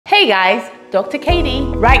Hey guys, Dr. Katie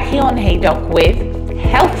right here on Hey Doc with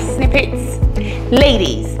Health Snippets.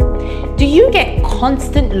 Ladies, do you get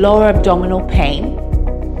constant lower abdominal pain?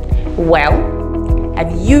 Well,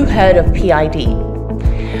 have you heard of PID?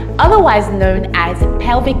 Otherwise known as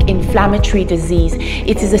pelvic inflammatory disease,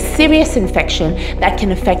 it is a serious infection that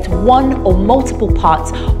can affect one or multiple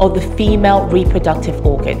parts of the female reproductive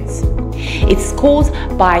organs. It's caused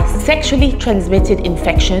by sexually transmitted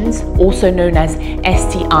infections, also known as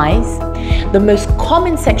STIs. The most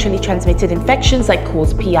common sexually transmitted infections that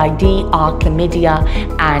cause PID are chlamydia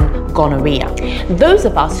and gonorrhea. Those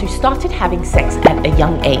of us who started having sex at a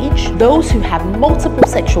young age, those who have multiple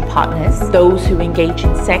sexual partners, those who engage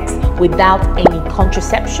in sex without any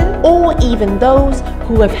contraception, or even those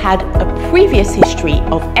who have had a previous history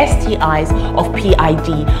of STIs of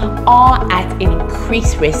PID are at an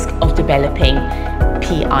increased risk of developing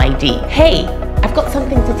PID. Hey, I've got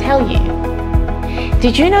something to tell you.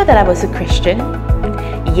 Did you know that I was a Christian?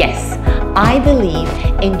 Yes, I believe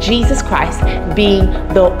in Jesus Christ being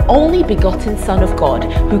the only begotten Son of God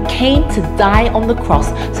who came to die on the cross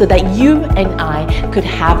so that you and I could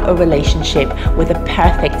have a relationship with a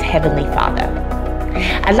perfect Heavenly Father.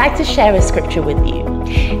 I'd like to share a scripture with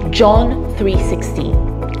you. John 3:16.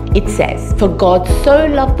 It says, "For God so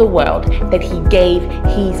loved the world that he gave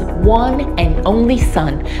his one and only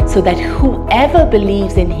Son, so that whoever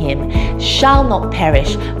believes in him shall not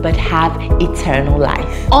perish but have eternal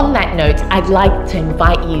life." On that note, I'd like to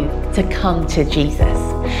invite you to come to Jesus.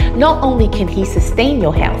 Not only can he sustain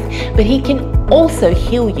your health, but he can also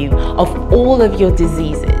heal you of all of your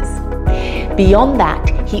diseases. Beyond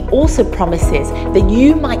that, he also promises that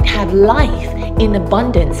you might have life in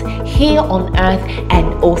abundance here on earth and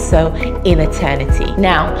also in eternity.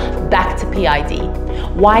 Now, back to PID.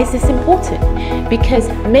 Why is this important? Because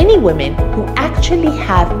many women who actually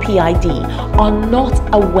have PID are not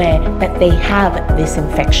aware that they have this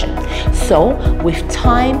infection. So, with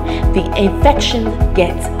time, the infection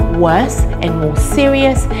gets worse and more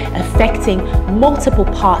serious, affecting multiple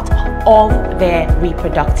parts of their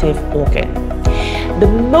reproductive organ. The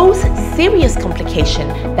most serious complication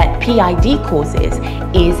that PID causes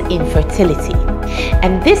is infertility.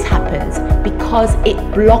 And this happens because it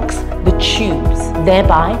blocks the tubes,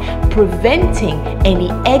 thereby preventing any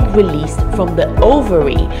egg release from the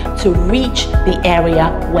ovary to reach the area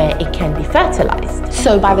where it can be fertilized.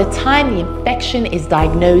 So by the time the infection is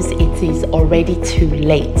diagnosed, it is already too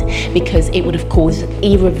late because it would have caused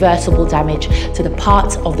irreversible damage to the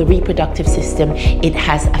parts of the reproductive system it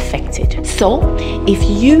has affected. So if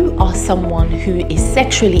you are someone who is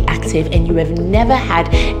sexually active and you have never had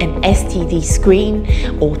an STD screen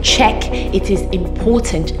or check, it is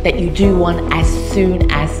important that you do one as soon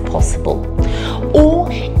as possible. Or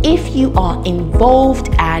if you are involved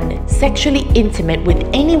and sexually intimate with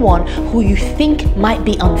anyone who you think might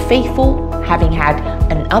be unfaithful, having had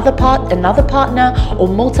another partner or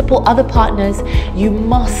multiple other partners, you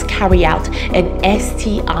must carry out an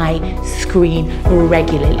STI screen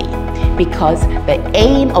regularly, because the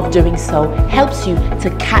aim of doing so helps you to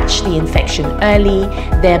catch the infection early,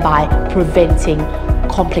 thereby preventing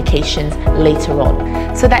complications later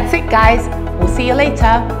on. So that's it, guys. We'll see you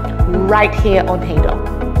later right here on Hey Doc.